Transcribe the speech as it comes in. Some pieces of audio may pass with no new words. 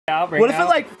What if it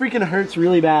like freaking hurts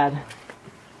really bad?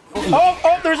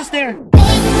 Oh, there's a snare.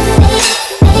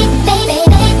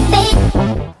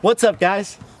 What's up,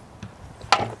 guys?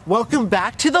 Welcome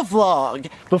back to the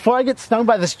vlog. Before I get stung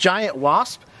by this giant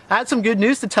wasp, I had some good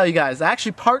news to tell you guys. I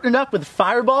actually partnered up with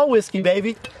Fireball Whisky,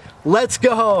 baby. Let's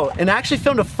go. And I actually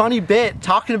filmed a funny bit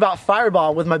talking about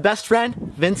Fireball with my best friend,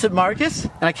 Vincent Marcus.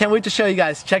 And I can't wait to show you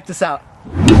guys. Check this out.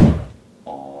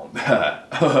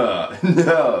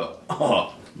 No.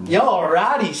 Yo,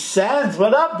 alrighty, Sands,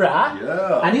 what up, brah?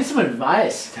 Yeah. I need some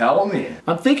advice. Tell me.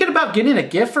 I'm thinking about getting a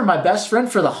gift for my best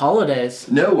friend for the holidays.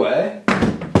 No way.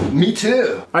 Me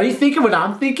too. Are you thinking what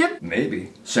I'm thinking?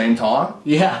 Maybe. Same time?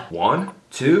 Yeah. 1,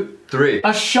 2, 3.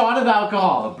 A shot of A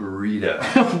alcohol. burrito.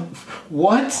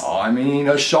 What? I mean,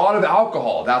 a shot of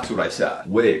alcohol. That's what I said.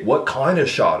 Wait, what kind of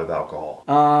shot of alcohol?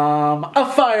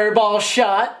 A fireball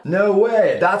shot. No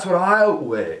way. That's what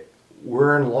Wait.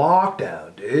 We're in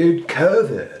lockdown, dude.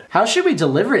 COVID. How should we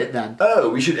deliver it then?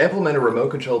 Oh, we should implement a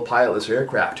remote-controlled pilotless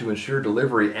aircraft to ensure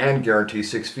delivery and guarantee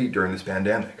 6 feet during this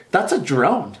pandemic. That's a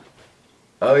drone.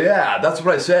 Oh yeah, that's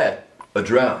what I said. A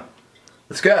drone.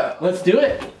 Let's go. Let's do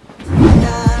it.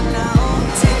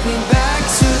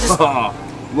 Oh,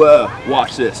 whoa,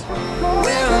 watch this.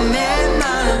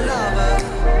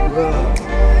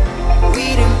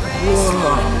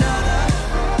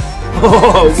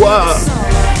 Oh, whoa.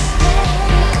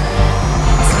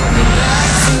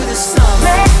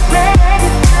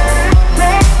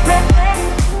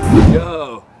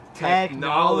 Yo,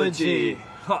 technology.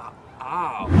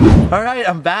 Ow. Alright,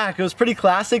 I'm back. It was pretty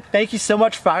classic. Thank you so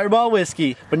much, Fireball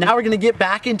Whisky. But now we're gonna get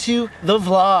back into the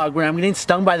vlog where I'm getting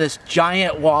stung by this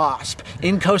giant wasp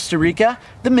in Costa Rica,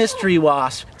 the Mystery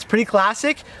Wasp. It's pretty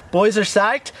classic. Boys are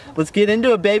psyched. Let's get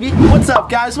into it, baby. What's up,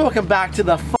 guys? Welcome back to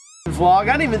the vlog.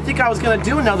 I didn't even think I was gonna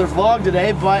do another vlog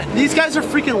today, but these guys are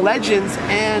freaking legends,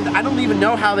 and I don't even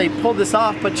know how they pulled this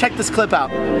off, but check this clip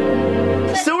out.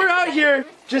 So we're out here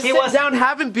just sitting down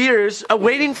having beers,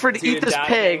 waiting for to eat this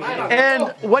pig,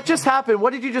 and what just happened?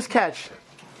 What did you just catch?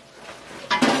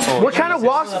 What kind of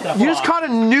wasp? You just caught a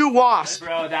new wasp.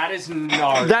 Bro, that is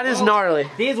gnarly. That is gnarly.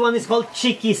 This one is called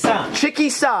chiquisa.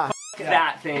 Chiquisa.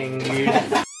 That thing, dude.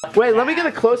 Wait, let me get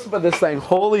a close-up of this thing.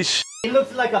 Holy sh**. It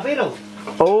looks like a beetle.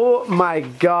 Oh my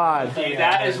god. Dude,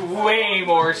 that is way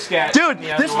more sketchy. Dude,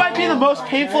 this might be the most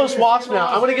painfulest wasp now.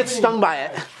 I'm gonna get stung by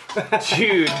it.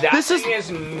 Dude, that thing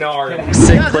is gnarly.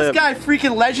 Yeah, this guy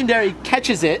freaking legendary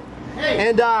catches it.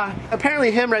 And apparently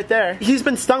him right there, he's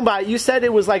been stung by it. You said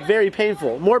it was like very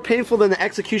painful. More painful than the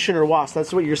executioner wasp.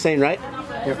 That's what you're saying, right?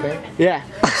 Okay. Yeah.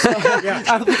 I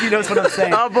don't think he knows what I'm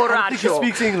saying. I don't think he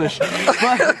speaks English.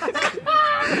 But,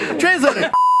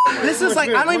 translator. This is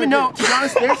like, I don't even know. To be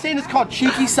honest, they're saying it's called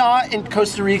chiquisa in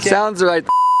Costa Rica. Sounds right.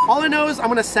 All I know is I'm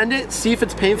gonna send it, see if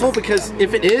it's painful, because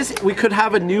if it is, we could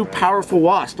have a new powerful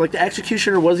wasp. Like the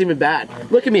executioner wasn't even bad.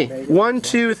 Look at me. 1,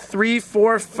 2, 3,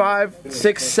 4, 5,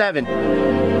 6, 7.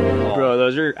 Bro,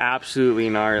 those are absolutely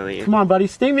gnarly. Come on, buddy,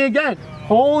 sting me again.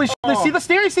 Holy shit. See the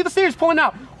stairs? See the stairs pulling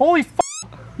out. Holy f.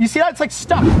 You see that? It's like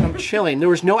stuck. I'm chilling. There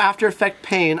was no after effect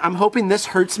pain. I'm hoping this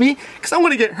hurts me, because I'm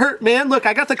gonna get hurt, man. Look,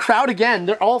 I got the crowd again.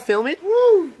 They're all filming.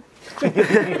 Woo!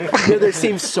 They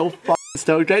seem so fucking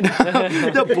stoked right now.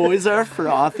 The boys are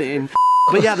frothing.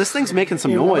 But yeah, this thing's making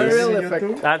some noise.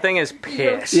 That thing is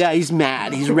pissed. Yeah, he's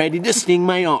mad. He's ready to sting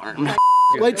my arm.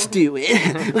 Let's do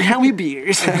it. Look how many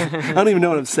beers. I don't even know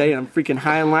what I'm saying. I'm freaking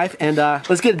high on life. And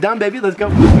let's get it done, baby. Let's go.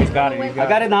 He's got it. I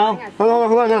got it now. Hold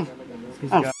on.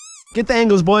 Oh, get the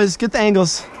angles, boys. Get the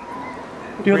angles.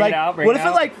 Dude, like, what if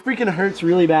it like freaking hurts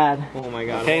really bad? Oh my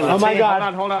god. Okay, oh my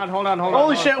god. Hold on.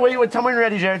 Holy shit, wait, tell me when you're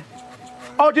ready, Jared.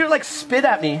 Oh, dude, like spit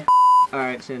at me.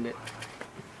 Alright, send it.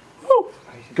 Woo.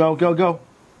 Go.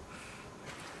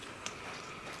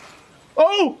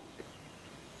 Oh!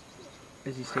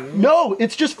 Is he stinging? No,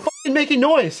 it's just fucking making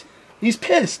noise. He's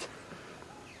pissed.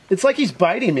 It's like he's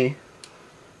biting me.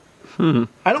 I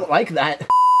don't like that.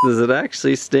 Does it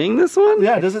actually sting, this one?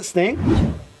 Yeah, does it sting?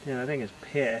 Yeah, I think it's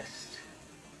pissed.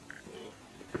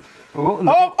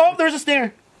 Oh, there's a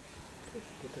stinger.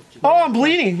 Oh, I'm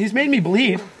bleeding. He's made me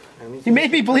bleed. He made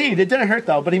me bleed. It didn't hurt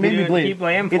though, but he made me bleed. Keep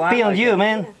laying It flat. pee on you,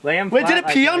 man. Wait, did it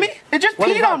pee on me? It just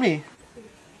peed on me.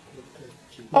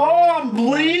 Oh, I'm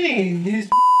bleeding.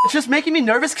 It's just making me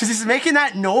nervous because he's making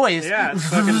that noise. Yeah, it's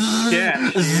fucking shit.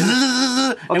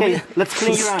 Okay, let's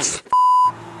clean your eyes.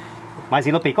 Mas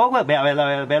si lo picó, güey.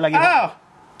 Ve la Oh!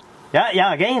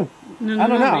 Yeah, again. I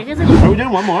don't know. Are we doing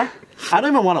one more? I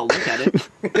don't even want to look at it.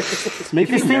 It's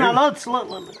making me nervous.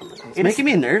 It's making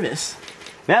me nervous.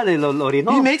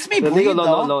 He makes me bleed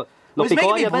though. He's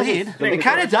making me bleed. It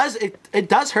kind of does. It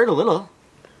does hurt a little.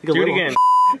 Do it again.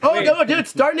 Oh, no, dude, it's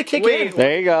starting to kick in.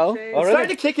 There you go. It's starting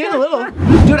to kick in a little.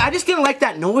 Dude, I just didn't like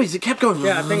that noise. It kept going.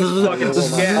 Yeah, I think it's fucking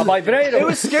It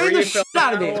was scaring the shit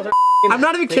out of me. I'm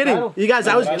not even kidding. You guys,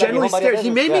 I was genuinely scared. He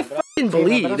made me fucking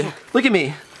bleed. Look at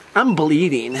me. I'm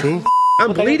bleeding.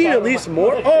 I'm bleeding at least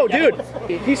more. Oh, dude.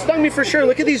 He stung me for sure.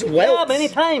 Look at these welts. Yeah, many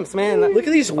times, man. Look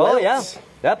at these welts. Oh, yeah.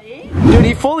 Yep. Dude,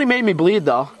 he fully made me bleed,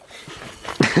 though.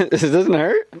 This doesn't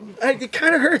hurt? It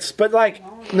kind of hurts, but like,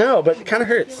 no, but it kind of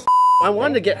hurts. I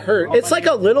wanted to get hurt. It's like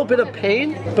a little bit of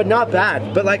pain, but not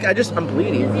bad. But like, I'm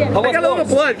bleeding. I got a little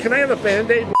blood. Can I have a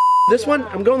Band-Aid? This one,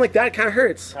 I'm going like that. It kind of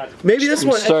hurts. Maybe this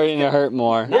one. It's starting to hurt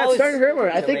more. Yeah, it's starting to hurt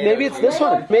more. I think maybe it's this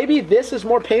one. Maybe this is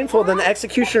more painful than the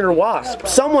Executioner Wasp.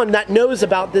 Someone that knows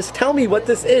about this, tell me what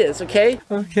this is, okay?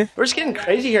 Okay. We're just getting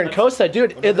crazy here in Costa,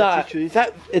 dude.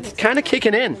 It's kind of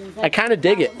kicking in. I kind of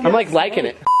dig it. I'm like liking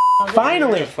it.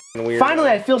 Finally,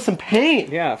 I feel some pain.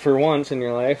 Yeah, for once in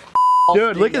your life.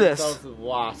 Dude, look at this.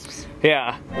 Wasps.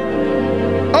 Yeah.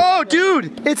 Oh,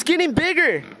 dude, it's getting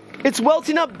bigger. It's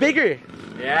welting up bigger.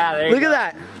 Yeah, there you Look go.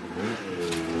 at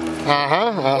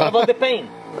that. What about the pain?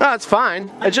 Oh, it's fine.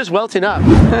 It's just welting up.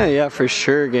 Yeah, for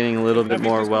sure getting a little bit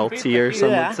more weltier, some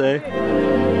would say.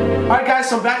 Alright guys,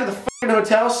 so I'm back at the fucking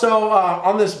hotel. So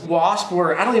on this wasp,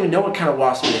 where I don't even know what kind of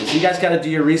wasp it is. You guys gotta do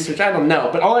your research. I don't know.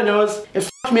 But all I know is it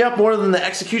fucked me up more than the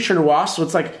Executioner Wasp. So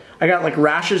it's like I got like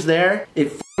rashes there.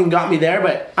 It fucking got me there,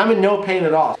 but I'm in no pain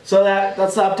at all. So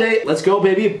that's the update. Let's go,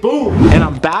 baby. Boom! And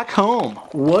I'm back home.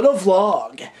 What a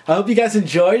vlog. I hope you guys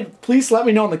enjoyed. Please let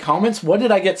me know in the comments, what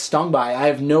did I get stung by? I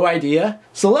have no idea.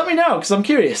 So let me know, because I'm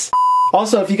curious.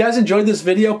 Also, if you guys enjoyed this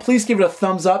video, please give it a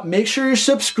thumbs up. Make sure you're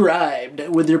subscribed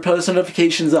with your post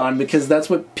notifications on, because that's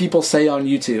what people say on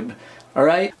YouTube.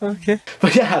 Alright? Okay.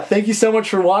 But yeah, thank you so much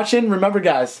for watching. Remember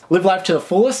guys, live life to the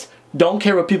fullest. Don't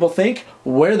care what people think.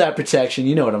 Wear that protection.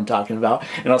 You know what I'm talking about.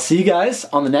 And I'll see you guys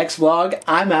on the next vlog.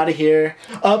 I'm out of here.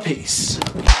 Peace.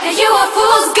 And you a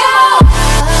fool's gold.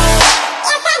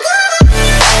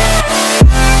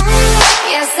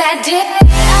 Yes, I did.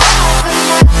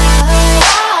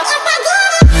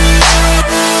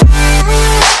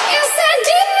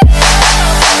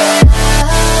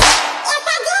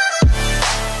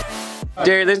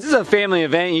 Dude, this is a family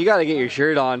event. You gotta get your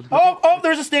shirt on. Oh,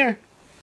 there's a snare.